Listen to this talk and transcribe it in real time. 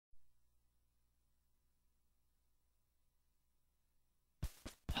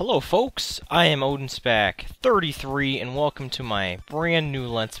Hello folks, I am OdinSpack33 and welcome to my brand new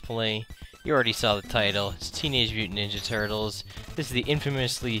Let's Play. You already saw the title, it's Teenage Mutant Ninja Turtles. This is the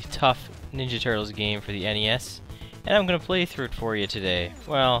infamously tough Ninja Turtles game for the NES, and I'm going to play through it for you today.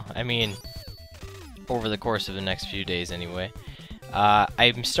 Well, I mean, over the course of the next few days anyway.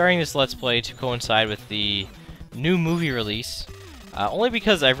 I'm starting this Let's Play to coincide with the new movie release, only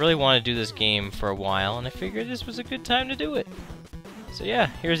because I really want to do this game for a while, and I figured this was a good time to do it. So yeah,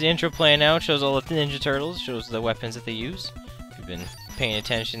 here's the intro playing out. Shows all the Ninja Turtles, shows the weapons that they use, if you've been paying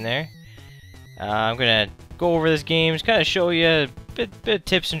attention there. I'm going to go over this game, just kind of show you a bit of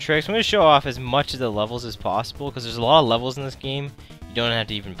tips and tricks. I'm going to show off as much of the levels as possible, because there's a lot of levels in this game you don't have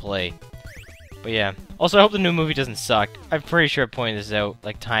to even play. But yeah, also I hope the new movie doesn't suck. I'm pretty sure I pointed this out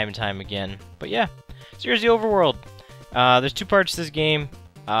like time and time again. But yeah, so here's the overworld. There's two parts to this game.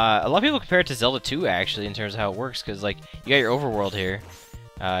 A lot of people compare it to Zelda 2 actually in terms of how it works, because like you got your overworld here.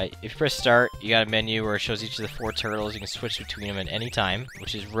 If you press start, you got a menu where it shows each of the 4 turtles. You can switch between them at any time,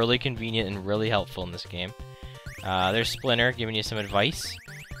 which is really convenient and really helpful in this game. There's Splinter giving you some advice,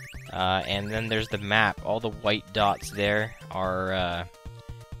 and then there's the map. All the white dots there are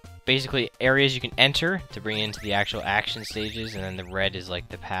basically areas you can enter to bring into the actual action stages, and then the red is like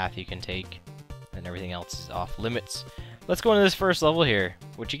the path you can take, and everything else is off limits. Let's go into this first level here,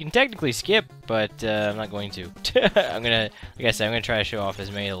 which you can technically skip, but I'm not going to. Like I said, I'm gonna try to show off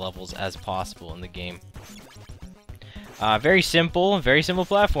as many levels as possible in the game. Very simple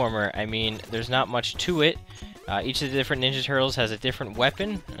platformer. I mean, there's not much to it. Each of the different Ninja Turtles has a different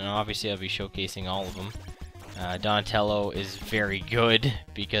weapon, and obviously I'll be showcasing all of them. Donatello is very good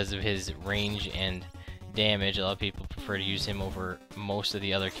because of his range and damage. A lot of people prefer to use him over most of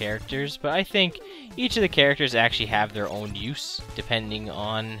the other characters, but I think each of the characters actually have their own use depending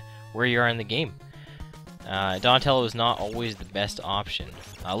on where you are in the game. Donatello is not always the best option.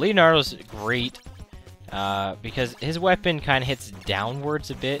 Leonardo's great because his weapon kind of hits downwards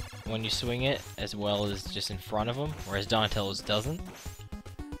a bit when you swing it, as well as just in front of him, whereas Donatello's doesn't.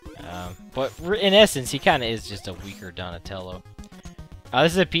 But in essence, he kind of is just a weaker Donatello.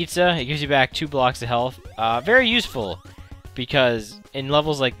 This is a pizza. It gives you back 2 blocks of health. Very useful, because in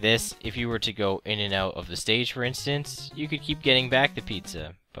levels like this, if you were to go in and out of the stage, for instance, you could keep getting back the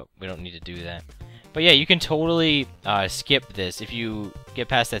pizza, but we don't need to do that. But yeah, you can totally skip this. If you get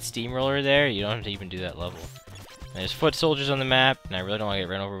past that steamroller there, you don't have to even do that level. And there's foot soldiers on the map, and I really don't want to get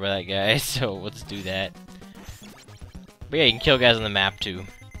run over by that guy, so let's do that. But yeah, you can kill guys on the map too.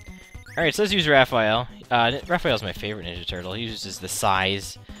 Alright, so let's use Raphael. Raphael's my favorite Ninja Turtle. He uses the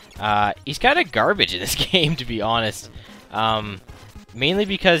size. He's kind of garbage in this game, to be honest. Mainly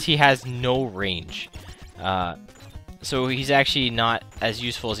because he has no range. So he's actually not as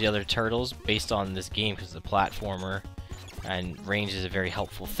useful as the other turtles based on this game, because the platformer and range is a very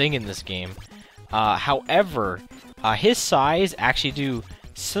helpful thing in this game. However, his size actually do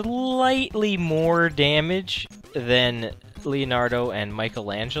slightly more damage than Leonardo and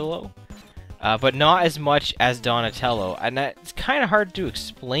Michelangelo. But not as much as Donatello, and that's kind of hard to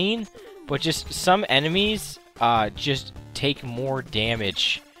explain, but just some enemies just take more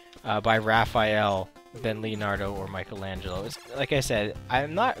damage by Raphael than Leonardo or Michelangelo. It's, like I said,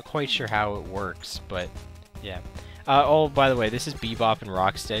 I'm not quite sure how it works, but yeah. Oh, by the way, this is Bebop and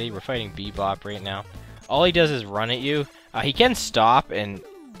Rocksteady. We're fighting Bebop right now. All he does is run at you. He can stop and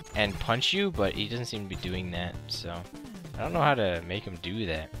punch you, but he doesn't seem to be doing that, so I don't know how to make him do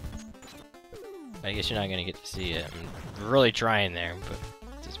that. I guess you're not going to get to see it. I'm really trying there, but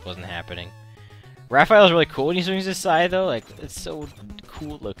it just wasn't happening. Raphael's really cool when he swings his side, though. Like, it's so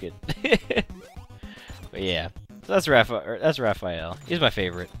cool looking. But yeah, so that's Raphael. He's my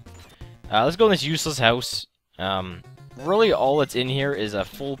favorite. Let's go in this useless house. Really, all that's in here is a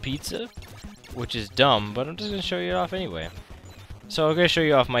full pizza, which is dumb, but I'm just going to show you it off anyway. So I'm going to show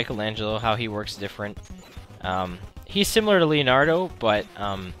you off Michelangelo, how he works different. He's similar to Leonardo, but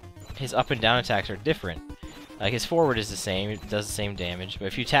his up and down attacks are different. Like, his forward is the same, it does the same damage, but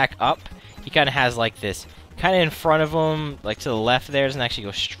if you attack up, he kind of has like this, kind of in front of him, like to the left there, doesn't actually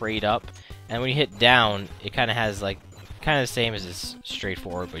go straight up, and when you hit down, it kind of has like, kind of the same as his straight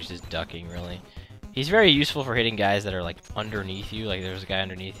forward, but he's just ducking, really. He's very useful for hitting guys that are like underneath you, like there's a guy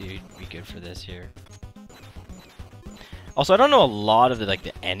underneath you, he'd be good for this here. Also, I don't know a lot of the, like,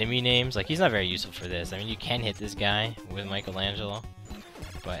 the enemy names, like, he's not very useful for this. I mean, you can hit this guy with Michelangelo,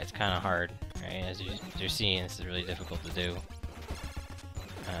 but it's kind of hard, right? As you're seeing, this is really difficult to do.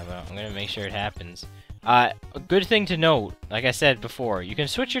 But I'm going to make sure it happens. A good thing to note, like I said before, you can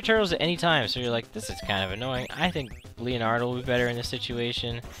switch your turtles at any time, so you're like, this is kind of annoying. I think Leonardo will be better in this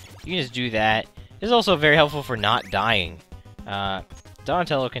situation. You can just do that. This is also very helpful for not dying.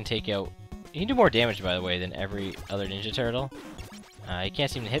 Donatello can take out... He can do more damage, by the way, than every other Ninja Turtle. He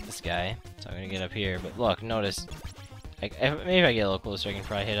can't seem to hit this guy, so I'm gonna get up here. But look, notice... Maybe if I get a little closer, I can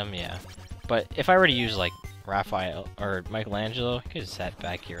probably hit him, yeah. But if I were to use, like, Raphael or Michelangelo, I could just sat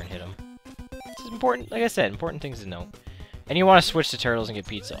back here and hit him. This is important, like I said, important things to note. And you want to switch to Turtles and get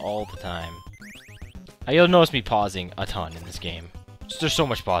pizza all the time. You'll notice me pausing a ton in this game. There's so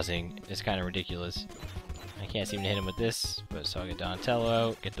much pausing, it's kind of ridiculous. I can't seem to hit him with this, but so I'll get Donatello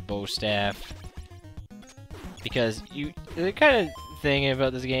out, get the bow staff. Because the kind of thing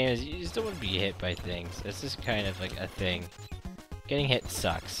about this game is you just don't want to be hit by things. It's just kind of like a thing. Getting hit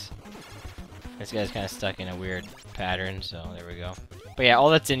sucks. This guy's kind of stuck in a weird pattern, so there we go. But yeah, all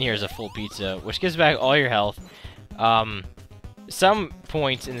that's in here is a full pizza, which gives back all your health. Some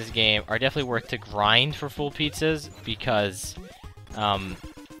points in this game are definitely worth to grind for full pizzas because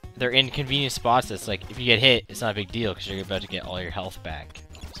they're in convenient spots. That's like, if you get hit, it's not a big deal because you're about to get all your health back.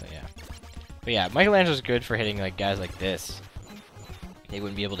 So yeah. But yeah, Michelangelo's good for hitting like guys like this. They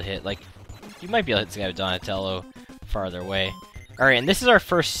wouldn't be able to hit, like, you might be able to hit this guy with Donatello farther away. Alright, and this is our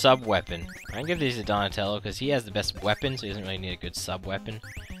first sub-weapon. I'm gonna give these to Donatello because he has the best weapon, so he doesn't really need a good sub-weapon.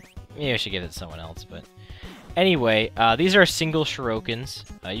 Maybe I should give it to someone else, but... Anyway, these are single shurikens.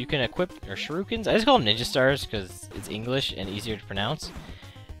 You can equip... or shurikens? I just call them Ninja Stars because it's English and easier to pronounce.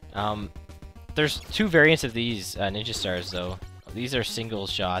 There's two variants of these Ninja Stars, though. These are single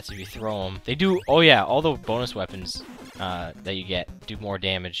shots. If you throw them, they do... Oh yeah, all the bonus weapons that you get do more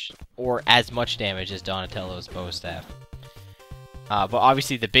damage, or as much damage as Donatello's bow staff. But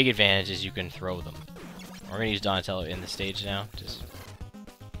obviously the big advantage is you can throw them. We're going to use Donatello in the stage now, just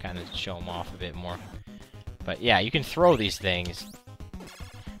kind of show him off a bit more. But yeah, you can throw these things.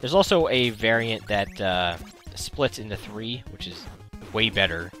 There's also a variant that splits into 3, which is way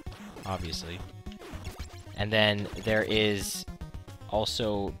better, obviously. And then there is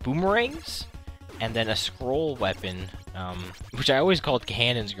also boomerangs, and then a scroll weapon, which I always called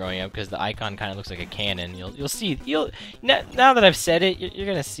cannons growing up because the icon kind of looks like a cannon. You'll see, now that I've said it, you're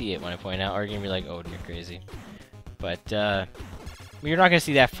gonna see it when I point out, or you're gonna be like, oh, you're crazy. But you're not gonna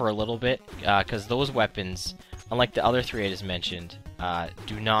see that for a little bit because those weapons, unlike the other 3 I just mentioned,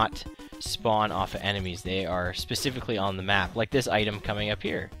 do not spawn off of enemies. They are specifically on the map, like this item coming up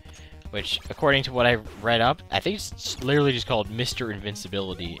here. Which, according to what I read up, I think it's literally just called Mr.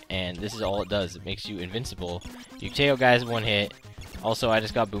 Invincibility, and this is all it does. It makes you invincible. You can take out guys in one hit. Also, I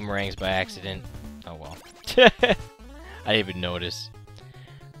just got boomerangs by accident. Oh well. I didn't even notice.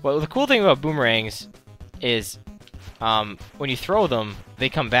 Well, the cool thing about boomerangs is when you throw them, they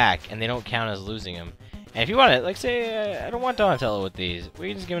come back, and they don't count as losing them. And if you want to, like, say, I don't want Donatello with these, we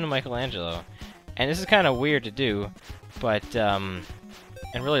can just give them to Michelangelo. And this is kind of weird to do, but,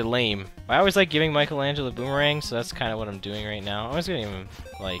 and really lame. I always like giving Michelangelo boomerangs, so that's kind of what I'm doing right now. I'm always giving him,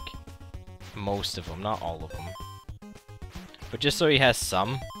 like, most of them, not all of them. But just so he has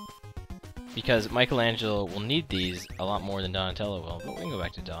some, because Michelangelo will need these a lot more than Donatello will. But we can go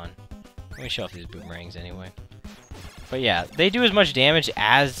back to Don. Let me show off these boomerangs anyway. But yeah, they do as much damage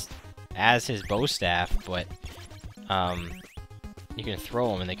as his bow staff, but you can throw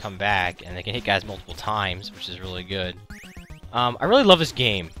them and they come back, and they can hit guys multiple times, which is really good. I really love this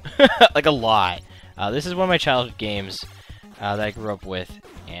game, like a lot. This is one of my childhood games that I grew up with,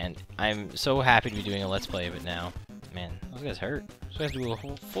 and I'm so happy to be doing a Let's Play of it now. Man, those guys hurt. Those guys do a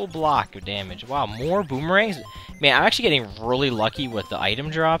whole full block of damage. Wow, more boomerangs? Man, I'm actually getting really lucky with the item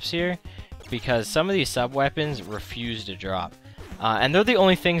drops here, because some of these sub-weapons refuse to drop. And they're the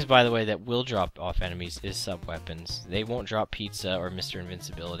only things, by the way, that will drop off enemies is sub-weapons. They won't drop pizza or Mr.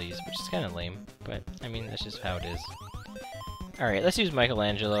 Invincibilities, which is kind of lame, but, I mean, that's just how it is. Alright, let's use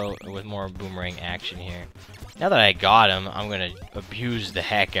Michelangelo with more boomerang action here. Now that I got him, I'm gonna abuse the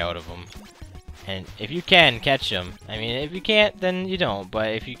heck out of him. And if you can, catch him. I mean, if you can't, then you don't.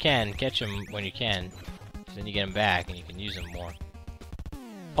 But if you can, catch him when you can. Then you get him back and you can use them more.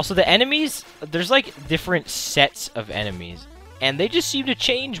 Also, the enemies, there's like different sets of enemies. And they just seem to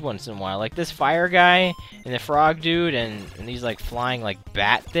change once in a while. Like this fire guy and the frog dude and these like flying like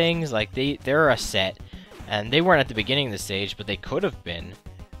bat things. Like they're a set. And they weren't at the beginning of the stage, but they could have been.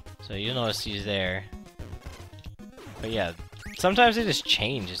 So you'll notice he's there. But yeah, sometimes they just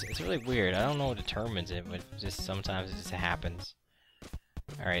change. It's really weird. I don't know what determines it, but just sometimes it just happens.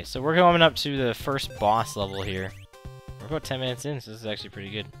 Alright, so we're going up to the first boss level here. We're about 10 minutes in, so this is actually pretty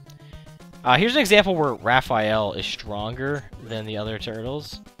good. Here's an example where Raphael is stronger than the other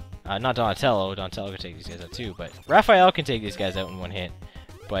turtles. Not Donatello. Donatello can take these guys out too, but Raphael can take these guys out in one hit.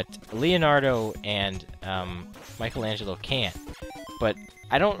 But Leonardo and Michelangelo can't. But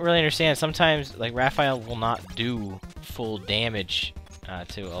I don't really understand. Sometimes, like, Raphael will not do full damage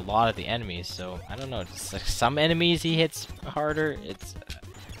to a lot of the enemies. So I don't know. It's like some enemies he hits harder. It's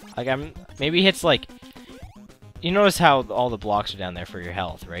like maybe he hits like. You notice how all the blocks are down there for your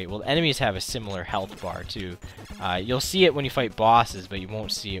health, right? Well, enemies have a similar health bar too. You'll see it when you fight bosses, but you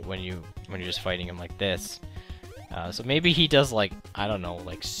won't see it when you're just fighting them like this. So maybe he does like, I don't know,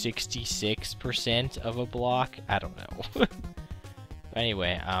 like 66% of a block. I don't know.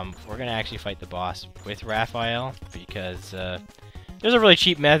 Anyway, we're gonna actually fight the boss with Raphael because there's a really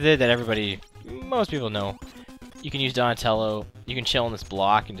cheap method that most people know. You can use Donatello. You can chill on this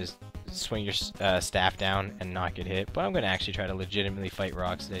block and just swing your staff down and not get hit, but I'm gonna actually try to legitimately fight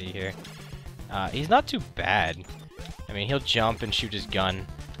Rocksteady here. He's not too bad. I mean, he'll jump and shoot his gun.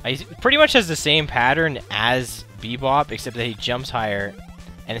 He pretty much has the same pattern as Bebop, except that he jumps higher,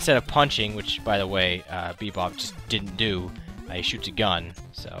 and instead of punching, which by the way Bebop just didn't do, he shoots a gun.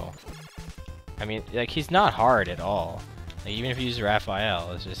 So I mean, like, he's not hard at all. Like, even if you use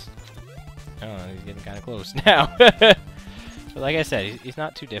Raphael, it's just, I don't know, he's getting kind of close now. But like I said, he's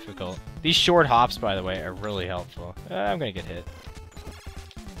not too difficult. These short hops, by the way, are really helpful. I'm gonna get hit.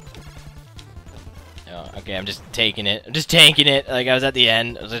 Oh, okay, I'm just taking it. I'm just tanking it. Like, I was at the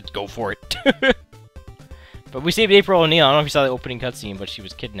end. I was like, go for it. But we saved April O'Neil. I don't know if you saw the opening cutscene, but she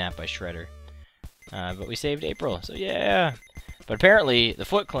was kidnapped by Shredder. But we saved April, so yeah. But apparently, the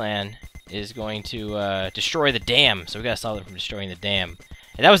Foot Clan is going to destroy the dam, so we gotta stop them from destroying the dam.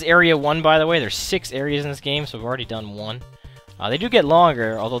 And that was Area 1, by the way. There's 6 areas in this game, so we've already done 1. They do get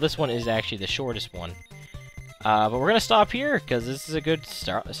longer, although this one is actually the shortest one. But we're going to stop here, because this is a good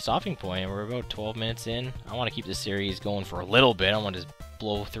stopping point. We're about 12 minutes in. I want to keep this series going for a little bit. I don't want to just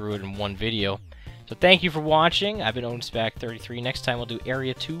blow through it in one video. So thank you for watching. I've been OwensBack33. Next time we'll do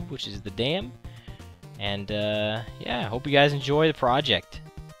Area 2, which is the dam. And, yeah, hope you guys enjoy the project.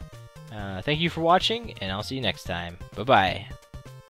 Thank you for watching, and I'll see you next time. Bye-bye.